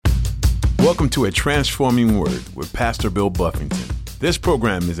Welcome to A Transforming Word with Pastor Bill Buffington. This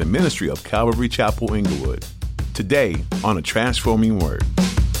program is a ministry of Calvary Chapel, Inglewood. Today on A Transforming Word.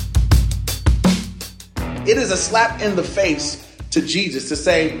 It is a slap in the face to Jesus to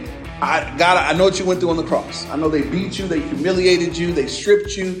say, God, I know what you went through on the cross. I know they beat you, they humiliated you, they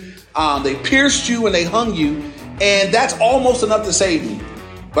stripped you, they pierced you, and they hung you. And that's almost enough to save me.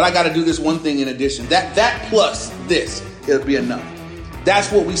 But I got to do this one thing in addition. That plus this, it'll be enough.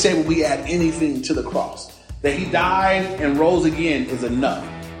 That's what we say when we add anything to the cross. That he died and rose again is enough.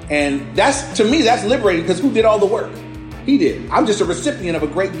 And that's, to me, that's liberating, because who did all the work? He did. I'm just a recipient of a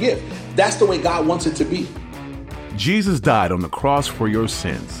great gift. That's the way God wants it to be. Jesus died on the cross for your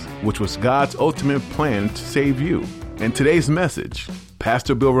sins, which was God's ultimate plan to save you. In today's message,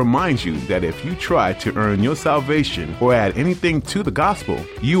 Pastor Bill reminds you that if you try to earn your salvation or add anything to the gospel,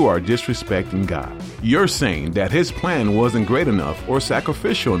 you are disrespecting God. You're saying that his plan wasn't great enough or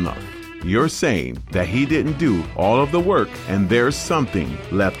sacrificial enough. You're saying that he didn't do all of the work and there's something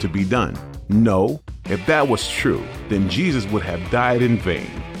left to be done. No, if that was true, then Jesus would have died in vain.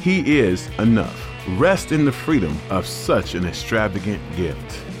 He is enough. Rest in the freedom of such an extravagant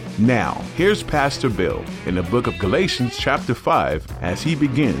gift. Now, here's Pastor Bill in the book of Galatians chapter 5 as he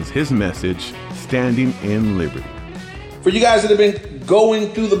begins his message, Standing in Liberty. For you guys that have been going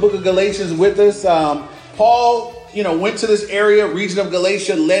through the book of Galatians with us, Paul, went to this region of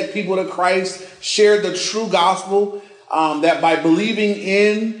Galatia, led people to Christ, shared the true gospel, that by believing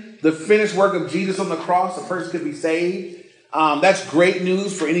in the finished work of Jesus on the cross, a person could be saved. That's great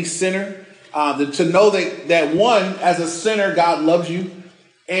news for any sinner, to know that one, as a sinner, God loves you.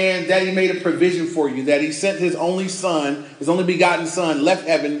 And that he made a provision for you, that he sent his only son, his only begotten son, left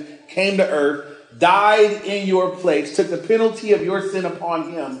heaven, came to earth, died in your place, took the penalty of your sin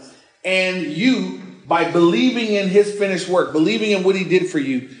upon him. And you, by believing in his finished work, believing in what he did for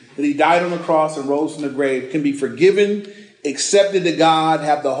you, that he died on the cross and rose from the grave, can be forgiven, accepted to God,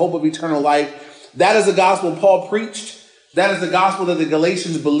 have the hope of eternal life. That is the gospel Paul preached. That is the gospel that the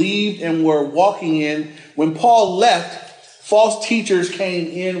Galatians believed and were walking in. When Paul left, false teachers came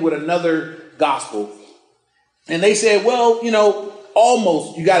in with another gospel. And they said, well,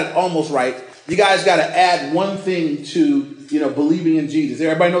 almost, you got it almost right. You guys got to add one thing to, believing in Jesus.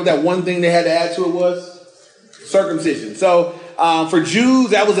 Everybody know what that one thing they had to add to it was? Circumcision. So for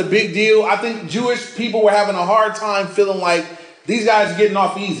Jews, that was a big deal. I think Jewish people were having a hard time feeling like these guys are getting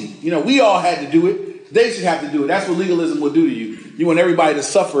off easy. We all had to do it. They should have to do it. That's what legalism will do to you. You want everybody to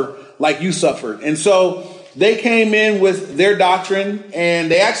suffer like you suffered. And so they came in with their doctrine, and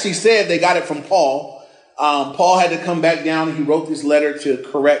they actually said they got it from Paul. Paul had to come back down, and he wrote this letter to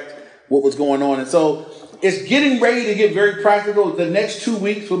correct what was going on. And so it's getting ready to get very practical. The next 2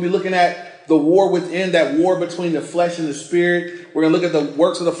 weeks, we'll be looking at the war within, that war between the flesh and the spirit. We're going to look at the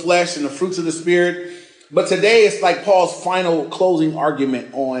works of the flesh and the fruits of the spirit. But today it's like Paul's final closing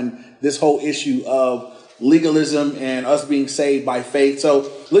argument on this whole issue of legalism and us being saved by faith.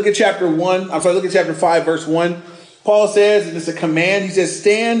 So look at chapter 5, verse 1. Paul says, and it's a command, he says,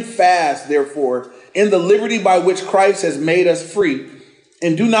 stand fast, therefore, in the liberty by which Christ has made us free,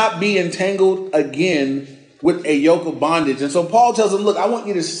 and do not be entangled again with a yoke of bondage. And so Paul tells them, look, I want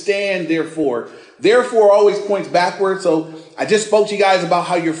you to stand, therefore. Therefore always points backwards. So I just spoke to you guys about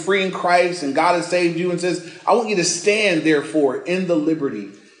how you're free in Christ and God has saved you, and says, I want you to stand, therefore, in the liberty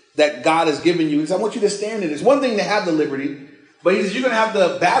that God has given you. He says, I want you to stand in it. It's one thing to have the liberty, but he says, you're going to have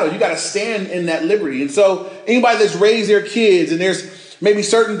the battle. You got to stand in that liberty. And so anybody that's raised their kids, and there's maybe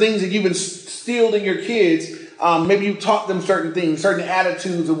certain things that you've instilled in your kids, maybe you taught them certain things, certain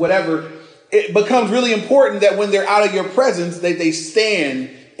attitudes or whatever, it becomes really important that when they're out of your presence, that they stand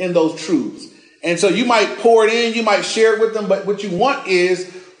in those truths. And so you might pour it in, you might share it with them, but what you want is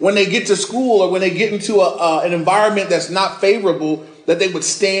when they get to school or when they get into an environment that's not favorable, that they would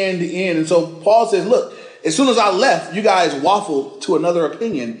stand in. And so Paul says, look, as soon as I left, you guys waffled to another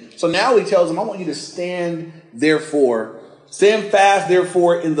opinion. So now he tells them, I want you to stand fast,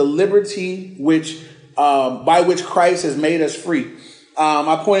 therefore, in the liberty by which Christ has made us free.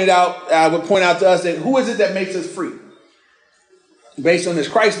 I would point out to us that who is it that makes us free? Based on this,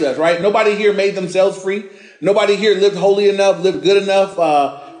 Christ does, right? Nobody here made themselves free. Nobody here lived holy enough, lived good enough.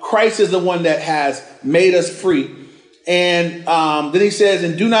 Christ is the one that has made us free. And then he says,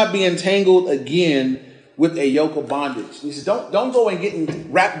 and do not be entangled again with a yoke of bondage. He says, don't go and get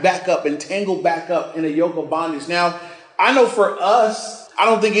wrapped back up and tangled back up in a yoke of bondage. Now, I know for us, I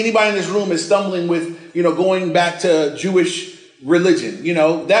don't think anybody in this room is stumbling with, going back to Jewish religion.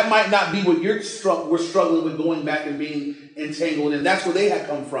 That might not be what we're struggling with, going back and being entangled in. That's where they had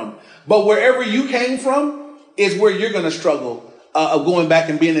come from. But wherever you came from is where you're going to struggle of going back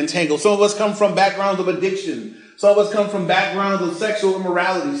and being entangled. Some of us come from backgrounds of addiction. Some of us come from backgrounds of sexual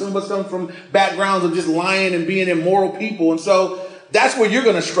immorality. Some of us come from backgrounds of just lying and being immoral people. And so that's where you're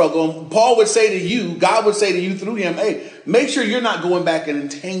going to struggle. Paul would say to you, God would say to you through him, hey, make sure you're not going back and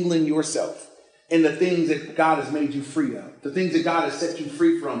entangling yourself in the things that God has made you free of, the things that God has set you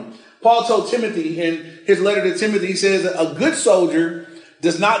free from. Paul told Timothy in his letter to Timothy, he says, a good soldier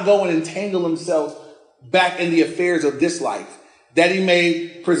does not go and entangle himself back in the affairs of this life, that he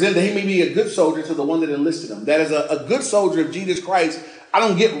may be a good soldier to the one that enlisted him. That is a good soldier of Jesus Christ. I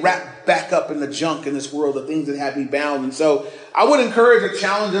don't get wrapped back up in the junk in this world, the things that have me bound. And so I would encourage or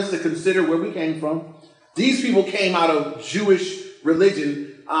challenge us to consider where we came from. These people came out of Jewish religion.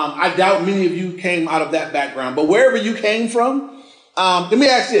 I doubt many of you came out of that background, but wherever you came from, let me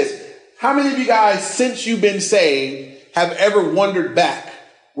ask this. How many of you guys, since you've been saved, have ever wandered back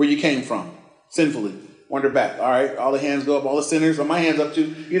where you came from sinfully? Wander back. All right. All the hands go up. All the sinners. My hands up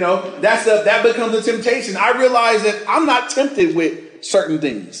too. That becomes a temptation. I realize that I'm not tempted with certain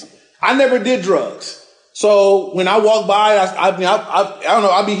things. I never did drugs. So when I walk by, I don't know.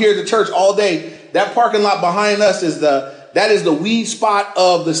 I'll be here at the church all day. That parking lot behind us is the weed spot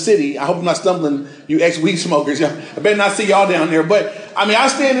of the city. I hope I'm not stumbling, you ex-weed smokers. I better not see y'all down there. But I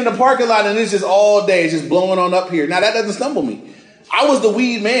stand in the parking lot and it's just all day. It's just blowing on up here. Now that doesn't stumble me. I was the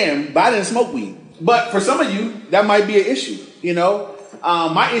weed man, but I didn't smoke weed. But for some of you, that might be an issue.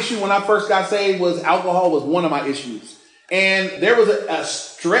 My issue when I first got saved was alcohol was one of my issues. And there was a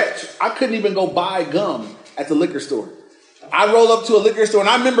stretch. I couldn't even go buy gum at the liquor store. I rolled up to a liquor store and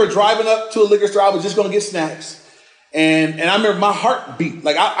I remember driving up to a liquor store. I was just going to get snacks. And I remember my heart beat.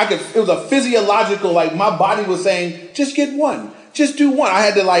 Like it was a physiological, like my body was saying, just get one, just do one. I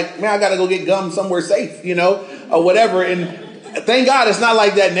had to I got to go get gum somewhere safe, or whatever. And thank God it's not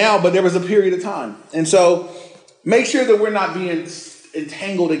like that now, but there was a period of time. And so make sure that we're not being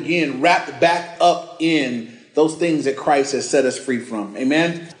entangled again, wrapped back up in those things that Christ has set us free from.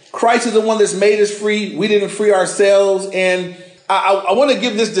 Amen. Christ is the one that's made us free. We didn't free ourselves. And I want to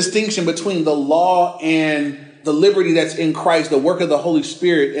give this distinction between the law and the liberty that's in Christ, the work of the Holy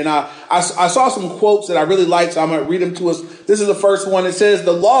Spirit. And I saw some quotes that I really liked, so I'm going to read them to us. This is the first one. It says,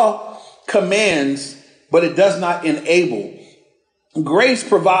 the law commands, but it does not enable. Grace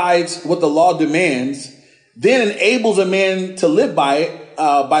provides what the law demands, then enables a man to live by it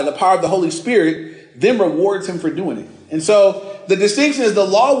by the power of the Holy Spirit, then rewards him for doing it. And so the distinction is the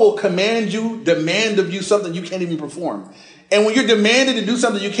law will demand of you something you can't even perform. And when you're demanded to do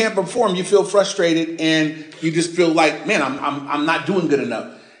something you can't perform, you feel frustrated and you just feel like, man, I'm not doing good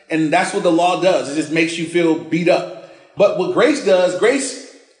enough. And that's what the law does. It just makes you feel beat up. But what grace does,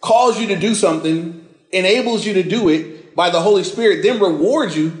 grace calls you to do something, enables you to do it by the Holy Spirit, then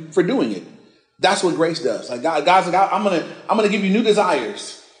rewards you for doing it. That's what grace does. Like God's like, I'm gonna give you new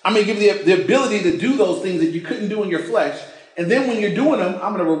desires. I'm gonna give you the ability to do those things that you couldn't do in your flesh. And then when you're doing them,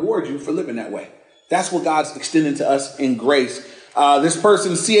 I'm gonna reward you for living that way. That's what God's extending to us in grace. This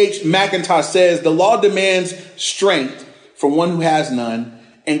person, C.H. McIntosh, says, the law demands strength from one who has none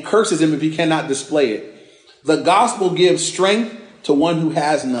and curses him if he cannot display it. The gospel gives strength to one who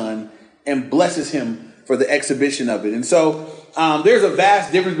has none and blesses him for the exhibition of it. And so there's a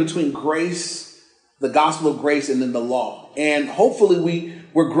vast difference between grace, the gospel of grace, and then the law. And hopefully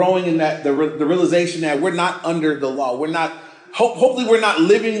we're growing in that the realization that we're not under the law. Hopefully we're not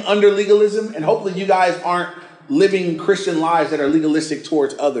living under legalism, and hopefully you guys aren't living Christian lives that are legalistic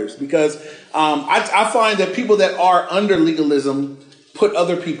towards others. Because I find that people that are under legalism put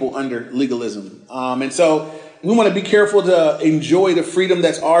other people under legalism. And so we want to be careful to enjoy the freedom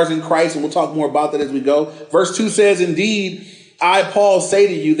that's ours in Christ, and we'll talk more about that as we go. Verse 2 says, indeed, I, Paul, say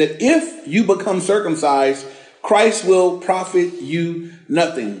to you that if you become circumcised, Christ will profit you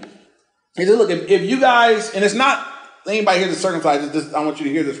nothing. He said, look, if you guys, and it's not anybody here that's circumcised, I want you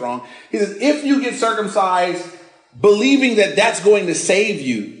to hear this wrong. He says, if you get circumcised, believing that that's going to save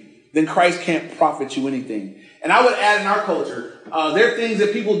you, then Christ can't profit you anything. And I would add in our culture, there are things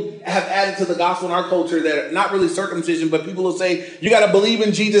that people have added to the gospel in our culture that are not really circumcision, but people will say, you got to believe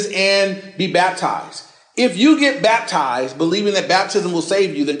in Jesus and be baptized. If you get baptized, believing that baptism will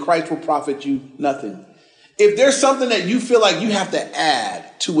save you, then Christ will profit you nothing. If there's something that you feel like you have to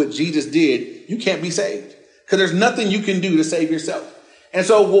add to what Jesus did, you can't be saved because there's nothing you can do to save yourself. And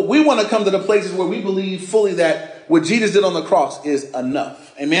so what we want to come to the places where we believe fully that what Jesus did on the cross is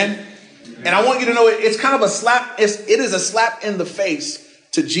enough. Amen. And I want you to know it's kind of a slap. It is a slap in the face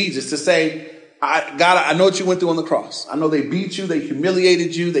to Jesus to say, God, I know what you went through on the cross. I know they beat you. They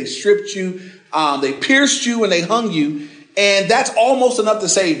humiliated you. They stripped you. They pierced you and they hung you. And that's almost enough to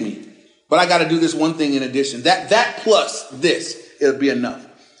save me. But I got to do this one thing in addition. That plus this. it'll be enough.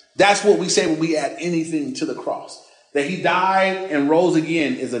 That's what we say when we add anything to the cross. That he died and rose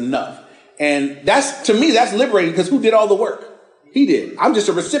again is enough. And that's, to me, that's liberating, because who did all the work? He did. I'm just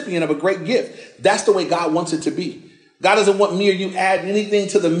a recipient of a great gift. That's the way God wants it to be. God doesn't want me or you adding anything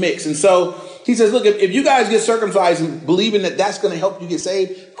to the mix. And so he says, look, if you guys get circumcised and believing that that's going to help you get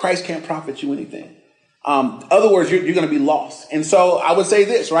saved, Christ can't profit you anything. Other words, you're going to be lost. And so I would say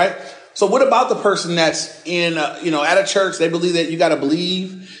this, right? So what about the person that's in, at a church, they believe that you got to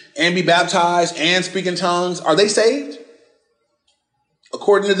believe and be baptized and speak in tongues. Are they saved?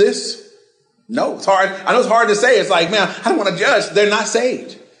 According to this? No, it's hard. I know it's hard to say. It's like, man, I don't want to judge. They're not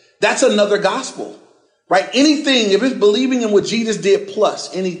saved. That's another gospel, right? Anything, if it's believing in what Jesus did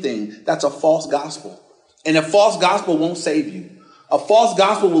plus anything, that's a false gospel. And a false gospel won't save you. A false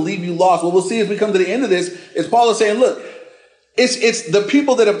gospel will leave you lost. What we'll see as we come to the end of this is Paul is saying, look, it's the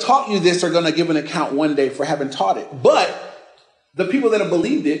people that have taught you this are going to give an account one day for having taught it. But the people that have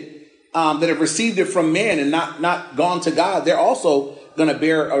believed it, that have received it from man and not gone to God, they're also going to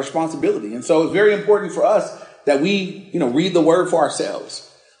bear a responsibility. And so it's very important for us that we, read the word for ourselves,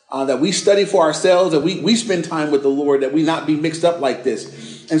 that we study for ourselves, that we spend time with the Lord, that we not be mixed up like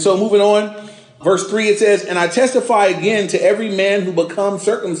this. And so moving on, verse 3, it says, and I testify again to every man who becomes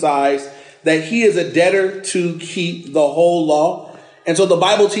circumcised that he is a debtor to keep the whole law. And so the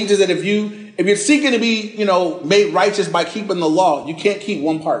Bible teaches that if you're seeking to be, made righteous by keeping the law, you can't keep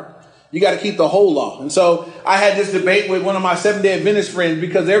one part. You got to keep the whole law. And so I had this debate with one of my Seventh-day Adventist friends,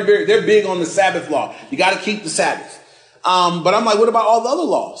 because they're big on the Sabbath law. You got to keep the Sabbath. But I'm like, what about all the other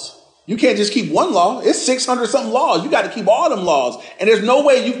laws? You can't just keep one law. It's 600 something laws. You got to keep all them laws. And there's no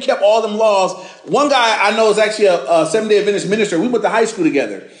way you've kept all them laws. One guy I know is actually a Seventh-day Adventist minister. We went to high school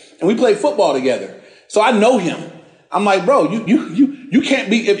together and we played football together. So I know him. I'm like, bro, you can't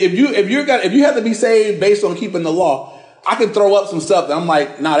be, if you have to be saved based on keeping the law, I can throw up some stuff that I'm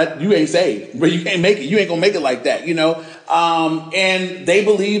like, nah, you ain't saved, but you can't make it. You ain't gonna make it like that, and they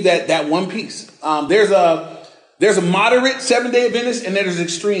believe that one piece. There's a moderate Seventh-day Adventist, and then there's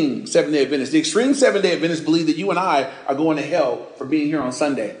extreme Seventh-day Adventist. The extreme Seventh-day Adventists believe that you and I are going to hell for being here on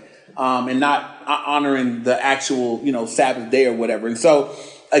Sunday, and not honoring the actual, Sabbath day or whatever. And so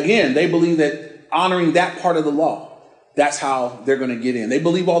again, they believe that honoring that part of the law, that's how they're going to get in. They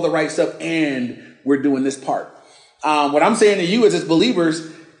believe all the right stuff, and we're doing this part. What I'm saying to you is, as believers,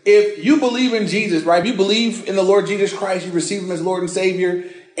 if you believe in Jesus, right? If you believe in the Lord Jesus Christ, you receive him as Lord and Savior,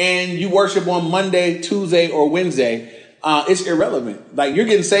 and you worship on Monday, Tuesday, or Wednesday, it's irrelevant. Like, you're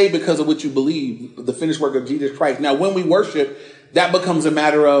getting saved because of what you believe, the finished work of Jesus Christ. Now, when we worship, that becomes a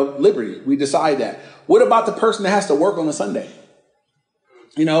matter of liberty. We decide that. What about the person that has to work on a Sunday?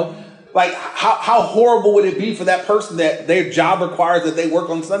 Like, how horrible would it be for that person that their job requires that they work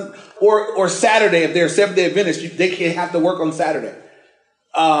on Sunday or Saturday? If they're Seventh-day Adventist, they can't have to work on Saturday.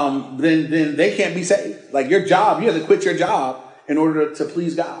 Then they can't be saved. Like, your job, you have to quit your job in order to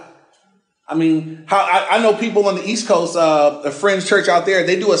please God. I mean, I know people on the East Coast, a friend's church out there,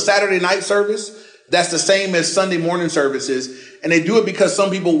 they do a Saturday night service that's the same as Sunday morning services. And they do it because some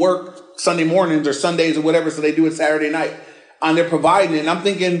people work Sunday mornings or Sundays or whatever, so they do it Saturday night. And they're providing it. And I'm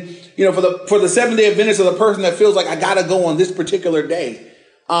thinking, for the Seventh-day Adventist, or the person that feels like I got to go on this particular day,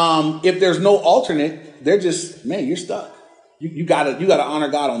 if there's no alternate, they're just, man, you're stuck. You gotta honor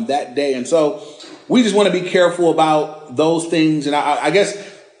God on that day. And so we just want to be careful about those things. And I guess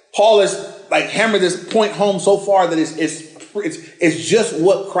Paul has like hammered this point home so far that it's just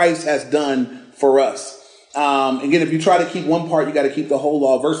what Christ has done for us. Again, if you try to keep one part, you got to keep the whole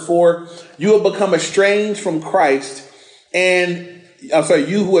law. Verse 4, you have become estranged from Christ, and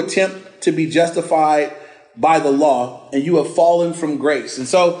you who attempt to be justified by the law, and you have fallen from grace. And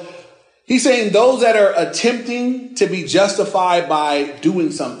so he's saying those that are attempting to be justified by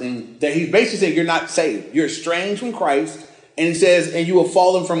doing something, that he's basically saying you're not saved. You're estranged from Christ. And he says, and you have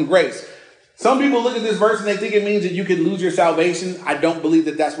fallen from grace. Some people look at this verse and they think it means that you can lose your salvation. I don't believe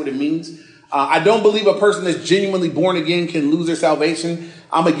that that's what it means. I don't believe a person that's genuinely born again can lose their salvation.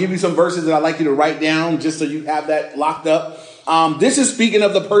 I'm going to give you some verses that I'd like you to write down just so you have that locked up. This is speaking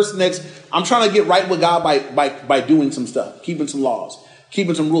of the person I'm trying to get right with God by doing some stuff, keeping some laws,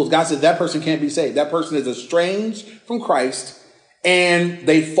 keeping some rules. God says that person can't be saved. That person is estranged from Christ and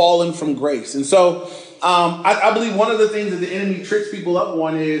they've fallen from grace. And so I believe one of the things that the enemy tricks people up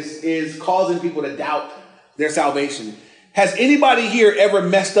on is causing people to doubt their salvation. Has anybody here ever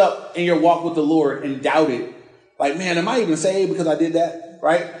messed up in your walk with the Lord and doubted, like, man, am I even saved because I did that?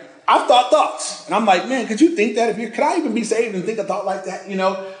 Right? I've thought thoughts and I'm like, man, could you think that could I even be saved and think a thought like that?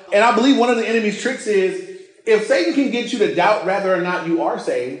 And I believe one of the enemy's tricks is if Satan can get you to doubt whether or not you are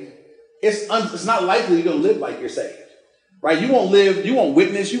saved, it's not likely you're going to live like you're saved. right? You won't live, you won't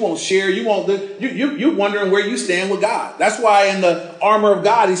witness, you won't share, you won't live. You're wondering where you stand with God. That's why in the armor of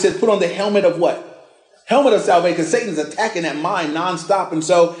God, he said, put on the helmet of what? Helmet of salvation, because Satan's attacking that mind nonstop. And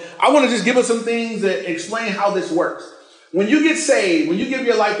so I want to just give us some things that explain how this works. When you get saved, when you give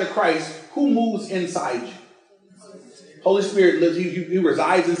your life to Christ, who moves inside you? Holy Spirit lives, he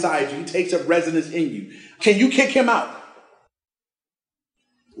resides inside you. He takes up residence in you. Can you kick him out?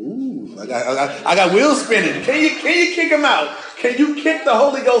 Ooh, I got wheels spinning. Can you kick him out? Can you kick the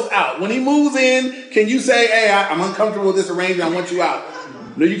Holy Ghost out? When he moves in, can you say, hey, I'm uncomfortable with this arrangement, I want you out?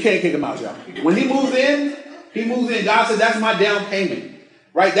 No, you can't kick him out, y'all. When he moves in. God said, that's my down payment,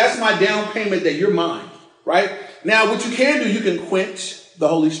 right? That's my down payment that you're mine, right? Now, what you can do, you can quench the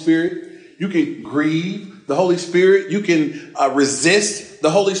Holy Spirit. You can grieve the Holy Spirit. You can resist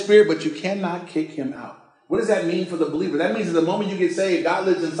the Holy Spirit, but you cannot kick him out. What does that mean for the believer? That means that the moment you get saved, God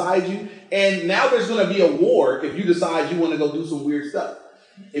lives inside you. And now there's going to be a war if you decide you want to go do some weird stuff.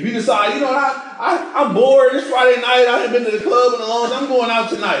 If you decide, I'm bored, it's Friday night, I haven't been to the club in a long time, I'm going out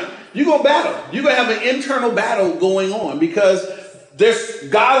tonight. You're going to battle. You're going to have an internal battle going on because there's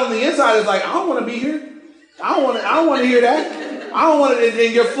God on the inside is like, I don't want to be here. I don't want to hear that. I don't want to,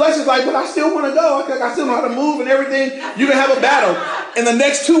 and your flesh is like, but I still want to go. I still know how to move and everything. You're going to have a battle. In the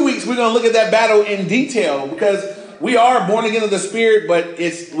next 2 weeks, we're going to look at that battle in detail because we are born again of the Spirit, but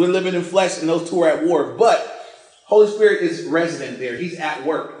we're living in flesh and those two are at war. But Holy Spirit is resident there. He's at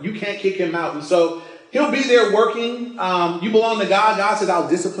work. You can't kick him out. And so he'll be there working. You belong to God. God says, I'll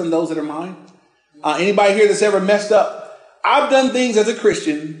discipline those that are mine. Anybody here that's ever messed up? I've done things as a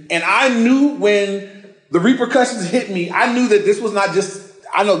Christian, and I knew when the repercussions hit me, I knew that this was not just,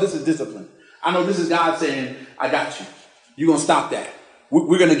 I know this is discipline. I know this is God saying, I got you. You're going to stop that.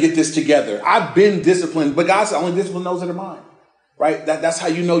 We're going to get this together. I've been disciplined, but God said, only discipline those that are mine. Right? That's how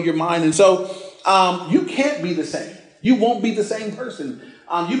you know you're mine. And so you can't be the same. You won't be the same person.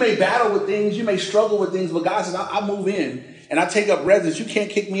 You may battle with things. You may struggle with things. But God says, I move in and I take up residence. You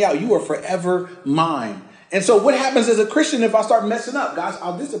can't kick me out. You are forever mine. And so what happens as a Christian if I start messing up? God,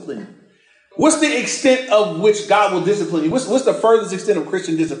 I'll discipline you. What's the extent of which God will discipline you? What's the furthest extent of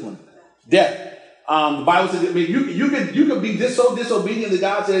Christian discipline? Death. The Bible says, I mean, you could be so disobedient that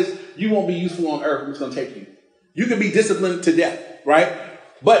God says you won't be useful on earth. It's going to take you. You can be disciplined to death, right?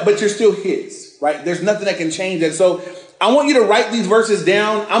 But you're still his, right? There's nothing that can change that. So I want you to write these verses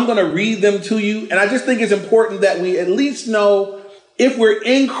down. I'm going to read them to you. And I just think it's important that we at least know if we're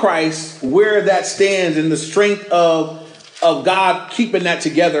in Christ, where that stands and the strength of God keeping that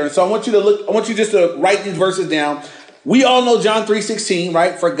together. And so I want you just to write these verses down. We all know John 3:16,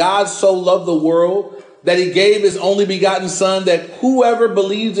 right? For God so loved the world that he gave his only begotten son, that whoever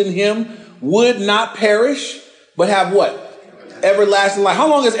believes in him would not perish, but have what? Everlasting life. How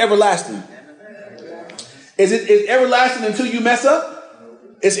long is everlasting? Is everlasting until you mess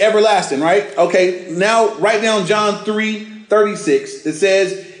up? It's everlasting, right? Okay, now write down John 3:36. It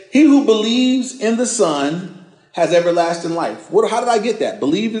says, he who believes in the Son has everlasting life. How did I get that?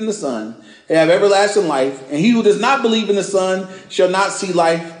 Believe in the Son, they have everlasting life. And he who does not believe in the Son shall not see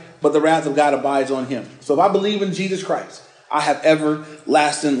life, but the wrath of God abides on him. So if I believe in Jesus Christ, I have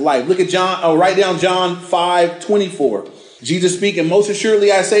everlasting life. Look at write down John 5:24. Jesus speaking, most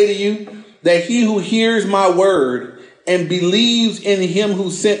assuredly I say to you that he who hears my word and believes in him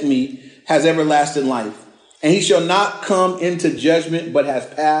who sent me has everlasting life. And he shall not come into judgment, but has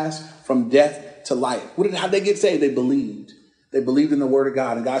passed from death to life. How did they get saved? They believed. They believed in the word of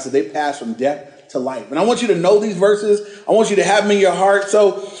God. And God said they passed from death to life. And I want you to know these verses. I want you to have them in your heart.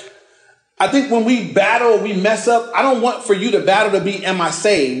 So I think when we battle, we mess up. I don't want for you to battle to be, am I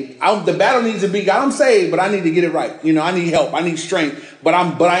saved? The battle needs to be, God, I'm saved, but I need to get it right. I need help. I need strength, but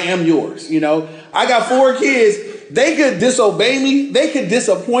I am yours. I got 4 kids. They could disobey me. They could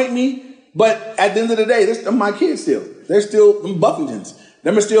disappoint me. But at the end of the day, they're my kids still. They're still Buffingtons.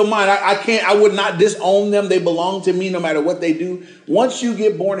 Them are still mine. I would not disown them. They belong to me no matter what they do. Once you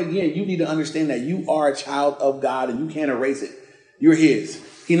get born again, you need to understand that you are a child of God and you can't erase it. You're his.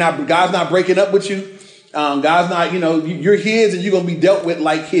 God's not breaking up with you. God's not, you're his and you're going to be dealt with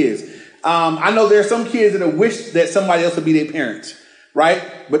like his. I know there are some kids that wish that somebody else would be their parents, right?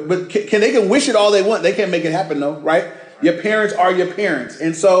 But they can wish it all they want. They can't make it happen though, right? Your parents are your parents.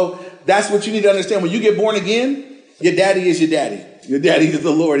 And so that's what you need to understand. When you get born again, your daddy is your daddy. Your daddy is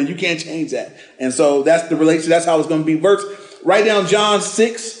the Lord and you can't change that. And so that's the relationship. That's how it's going to be. Write down John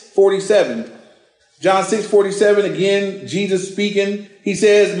 6:47. John 6:47, again, Jesus speaking. He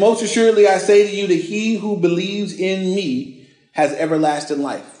says, most assuredly, I say to you that he who believes in me has everlasting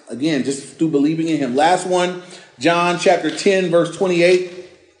life. Again, just through believing in him. Last one, John chapter 10, verse 28.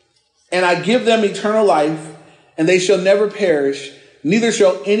 And I give them eternal life, and they shall never perish, neither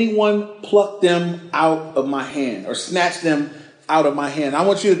shall anyone pluck them out of my hand or snatch them out of my hand. I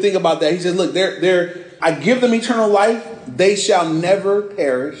want you to think about that. He says, look, I give them eternal life. They shall never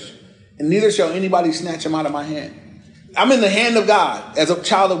perish, and neither shall anybody snatch them out of my hand. I'm in the hand of God as a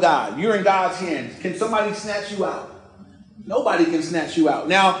child of God. You're in God's hands. Can somebody snatch you out? Nobody can snatch you out.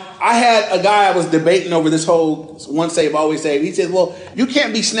 Now, I had a guy I was debating over this whole once saved, always saved. He said, well, you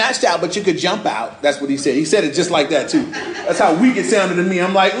can't be snatched out, but you could jump out. That's what he said. He said it just like that, too. That's how weak it sounded to me.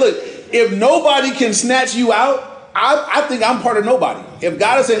 I'm like, look, if nobody can snatch you out, I think I'm part of nobody. If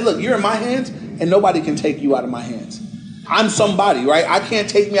God is saying, look, you're in my hands and nobody can take you out of my hands. I'm somebody, right? I can't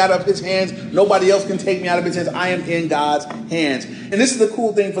take me out of his hands. Nobody else can take me out of his hands. I am in God's hands. And this is the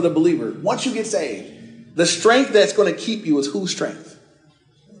cool thing for the believer. Once you get saved, the strength that's going to keep you is whose strength?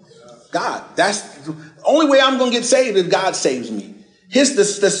 God. That's the only way I'm going to get saved if God saves me. The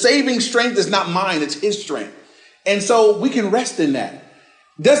saving strength is not mine. It's his strength. And so we can rest in that.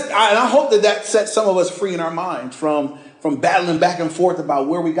 And I hope that sets some of us free in our minds from battling back and forth about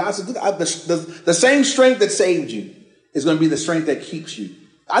where we got. So the same strength that saved you is going to be the strength that keeps you.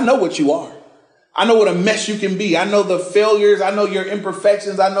 I know what you are. I know what a mess you can be. I know the failures. I know your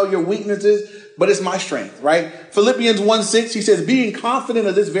imperfections. I know your weaknesses, but it's my strength, right? Philippians 1:6, he says, being confident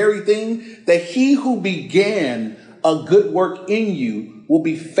of this very thing, that he who began a good work in you will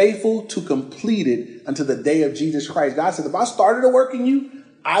be faithful to complete it until the day of Jesus Christ. God said, if I started a work in you,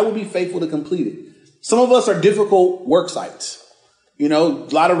 I will be faithful to complete it. Some of us are difficult work sites. You know,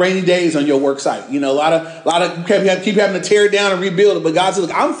 a lot of rainy days on your work site. You know, a lot of keep having to tear it down and rebuild it. But God said,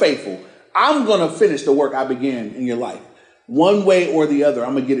 look, I'm faithful. I'm going to finish the work I began in your life. One way or the other,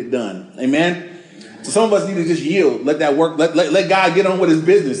 I'm going to get it done. Amen. So some of us need to just yield. Let that work. Let God get on with his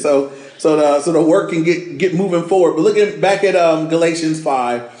business. So the work can get moving forward. But looking back at Galatians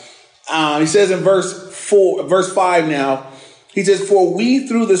 5, he says in verse 5 now, he says, for we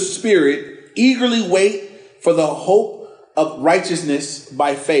through the Spirit eagerly wait for the hope of righteousness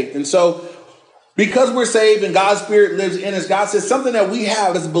by faith. And so because we're saved and God's Spirit lives in us, God says something that we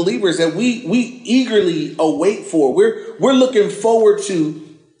have as believers that we eagerly await for. We're looking forward to.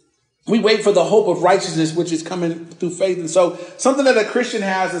 We wait for the hope of righteousness, which is coming through faith. And so something that a Christian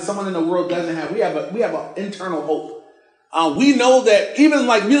has that someone in the world doesn't have, we have an internal hope. We know that even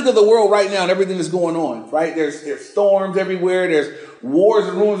like we look at the world right now and everything that's going on, right? There's storms everywhere. There's wars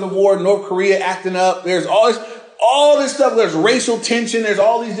and rumors of war. North Korea acting up. There's all this stuff. There's racial tension. There's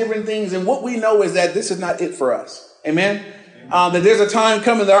all these different things. And what we know is that this is not it for us. Amen. That there's a time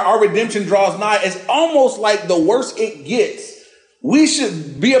coming that our redemption draws nigh. It's almost like the worse it gets, we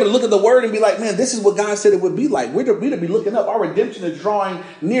should be able to look at the word and be like, man, this is what God said it would be like. We're to be looking up. Our redemption is drawing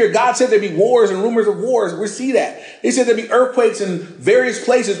near. God said there'd be wars and rumors of wars. We see that. He said there'd be earthquakes in various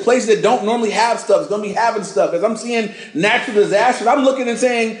places that don't normally have stuff. It's going to be having stuff. As I'm seeing natural disasters, I'm looking and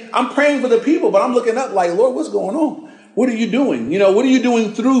saying, I'm praying for the people, but I'm looking up like, Lord, what's going on? What are you doing? You know, what are you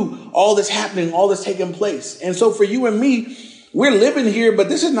doing through all this happening, all this taking place? And so for you and me, we're living here, but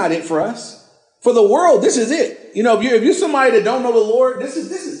this is not it for us. For the world, this is it. You know, if you're somebody that don't know the Lord, this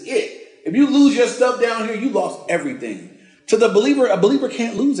is it. If you lose your stuff down here, you lost everything. To the believer, a believer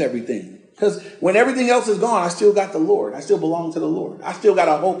can't lose everything. Because when everything else is gone, I still got the Lord. I still belong to the Lord. I still got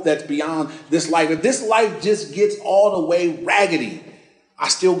a hope that's beyond this life. If this life just gets all the way raggedy, I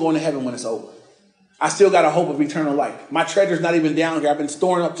still going to heaven when it's over. I still got a hope of eternal life. My treasure's not even down here. I've been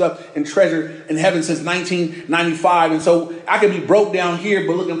storing up stuff in treasure in heaven since 1995. And so I can be broke down here,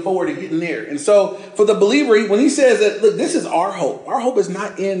 but looking forward to getting there. And so for the believer, when he says that, look, this is our hope is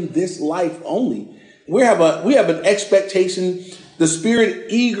not in this life only. We have an expectation, the Spirit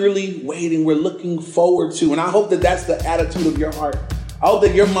eagerly waiting. We're looking forward to. And I hope that that's the attitude of your heart. I hope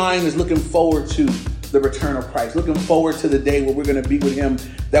that your mind is looking forward to the return of Christ, looking forward to the day where we're going to be with him,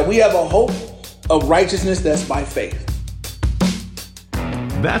 that we have a hope of righteousness that's by faith.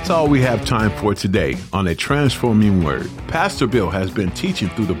 That's all we have time for today on A Transforming Word. Pastor Bill has been teaching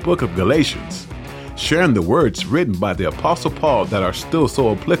through the book of Galatians, sharing the words written by the Apostle Paul that are still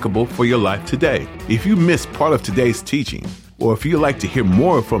so applicable for your life today. If you missed part of today's teaching, or if you'd like to hear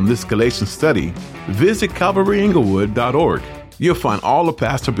more from this Galatians study, visit CalvaryInglewood.org. You'll find all of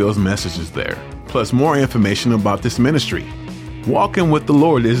Pastor Bill's messages there, plus more information about this ministry. Walking with the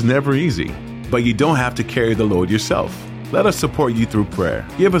Lord is never easy, but you don't have to carry the load yourself. Let us support you through prayer.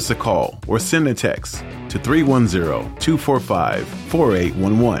 Give us a call or send a text to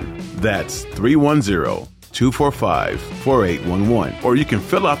 310-245-4811. That's 310-245-4811. Or you can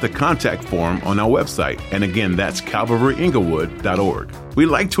fill out the contact form on our website. And again, that's CalvaryInglewood.org. We'd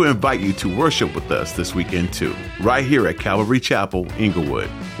like to invite you to worship with us this weekend too, right here at Calvary Chapel, Inglewood.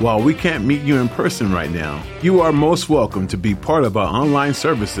 While we can't meet you in person right now, you are most welcome to be part of our online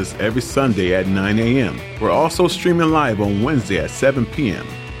services every Sunday at 9 a.m. We're also streaming live on Wednesday at 7 p.m.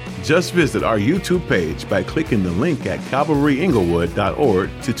 Just visit our YouTube page by clicking the link at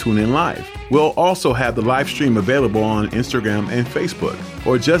calvaryinglewood.org to tune in live. We'll also have the live stream available on Instagram and Facebook,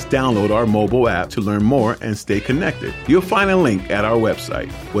 or just download our mobile app to learn more and stay connected. You'll find a link at our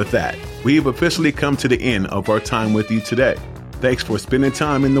website. With that, we've officially come to the end of our time with you today. Thanks for spending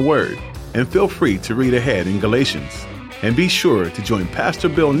time in the Word, and feel free to read ahead in Galatians. And be sure to join Pastor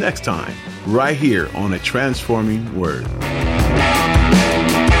Bill next time, right here on A Transforming Word.